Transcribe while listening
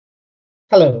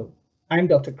Hello, I'm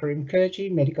Dr. Karim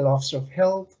Kurji, Medical Officer of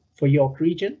Health for York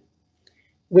Region.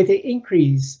 With the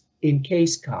increase in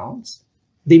case counts,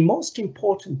 the most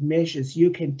important measures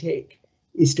you can take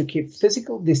is to keep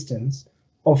physical distance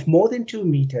of more than 2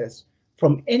 meters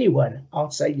from anyone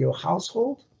outside your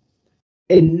household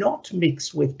and not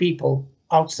mix with people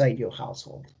outside your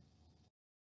household.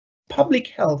 Public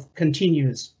health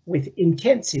continues with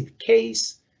intensive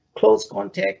case, close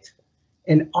contact,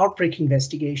 and outbreak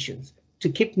investigations to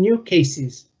keep new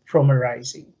cases from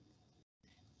arising.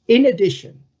 In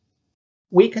addition,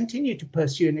 we continue to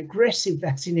pursue an aggressive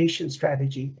vaccination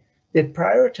strategy that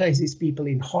prioritizes people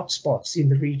in hotspots in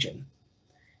the region.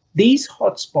 These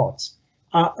hotspots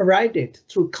are arrived at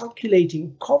through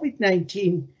calculating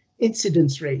COVID-19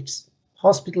 incidence rates,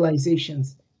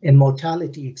 hospitalizations, and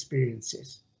mortality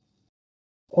experiences.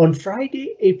 On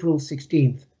Friday, April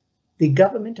 16th, the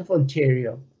Government of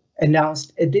Ontario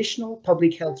announced additional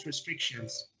public health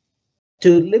restrictions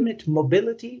to limit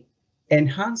mobility,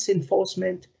 enhance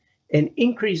enforcement, and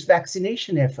increase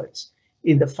vaccination efforts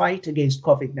in the fight against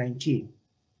COVID-19.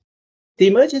 The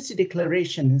emergency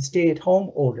declaration and stay-at-home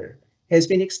order has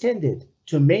been extended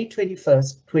to May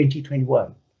 21st,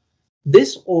 2021.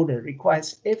 This order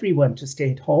requires everyone to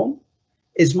stay at home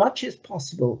as much as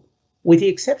possible, with the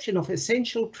exception of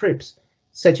essential trips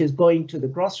such as going to the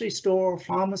grocery store or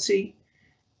pharmacy,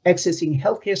 accessing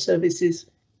healthcare services,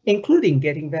 including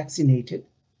getting vaccinated,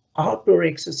 outdoor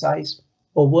exercise,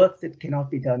 or work that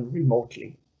cannot be done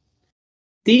remotely.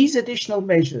 These additional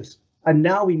measures are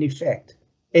now in effect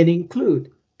and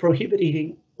include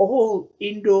prohibiting all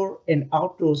indoor and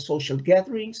outdoor social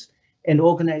gatherings and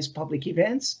organized public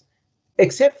events,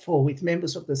 except for with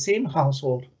members of the same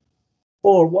household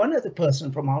or one other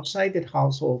person from outside that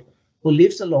household who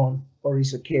lives alone or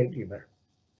is a caregiver.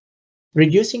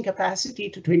 Reducing capacity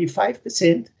to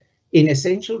 25% in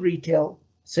essential retail,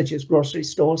 such as grocery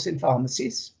stores and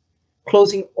pharmacies,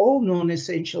 closing all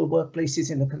non-essential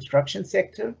workplaces in the construction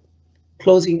sector,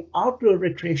 closing outdoor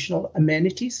recreational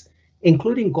amenities,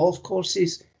 including golf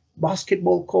courses,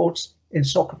 basketball courts, and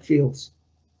soccer fields.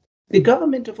 The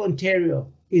Government of Ontario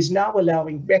is now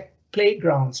allowing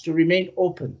playgrounds to remain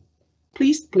open.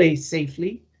 Please play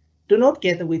safely. Do not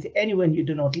gather with anyone you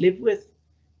do not live with.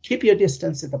 Keep your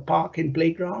distance at the park and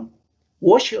playground,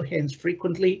 wash your hands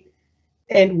frequently,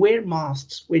 and wear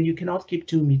masks when you cannot keep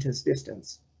 2 meters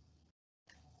distance.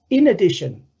 In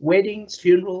addition, weddings,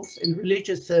 funerals, and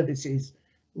religious services,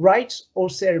 rites or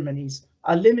ceremonies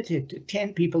are limited to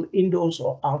 10 people indoors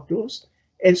or outdoors,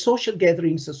 and social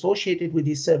gatherings associated with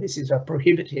these services are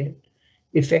prohibited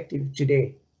effective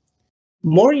today.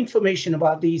 More information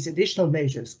about these additional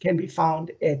measures can be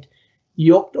found at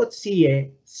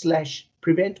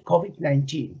york.ca/prevent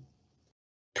COVID-19.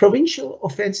 Provincial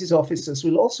offences officers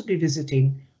will also be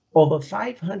visiting over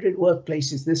 500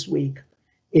 workplaces this week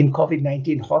in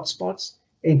COVID-19 hotspots,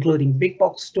 including big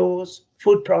box stores,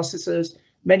 food processors,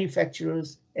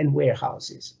 manufacturers, and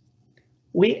warehouses.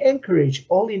 We encourage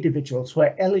all individuals who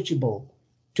are eligible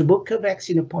to book a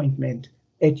vaccine appointment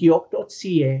at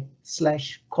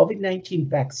york.ca/COVID-19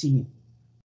 vaccine.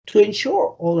 To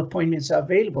ensure all appointments are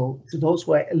available to those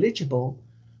who are eligible,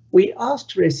 we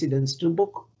asked residents to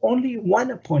book only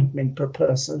one appointment per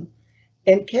person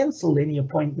and cancel any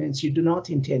appointments you do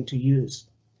not intend to use.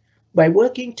 By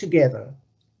working together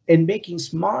and making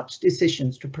smart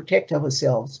decisions to protect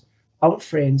ourselves, our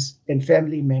friends, and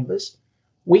family members,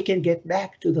 we can get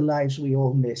back to the lives we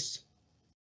all miss.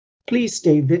 Please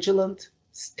stay vigilant,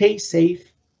 stay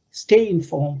safe, stay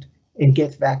informed, and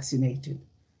get vaccinated.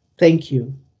 Thank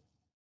you.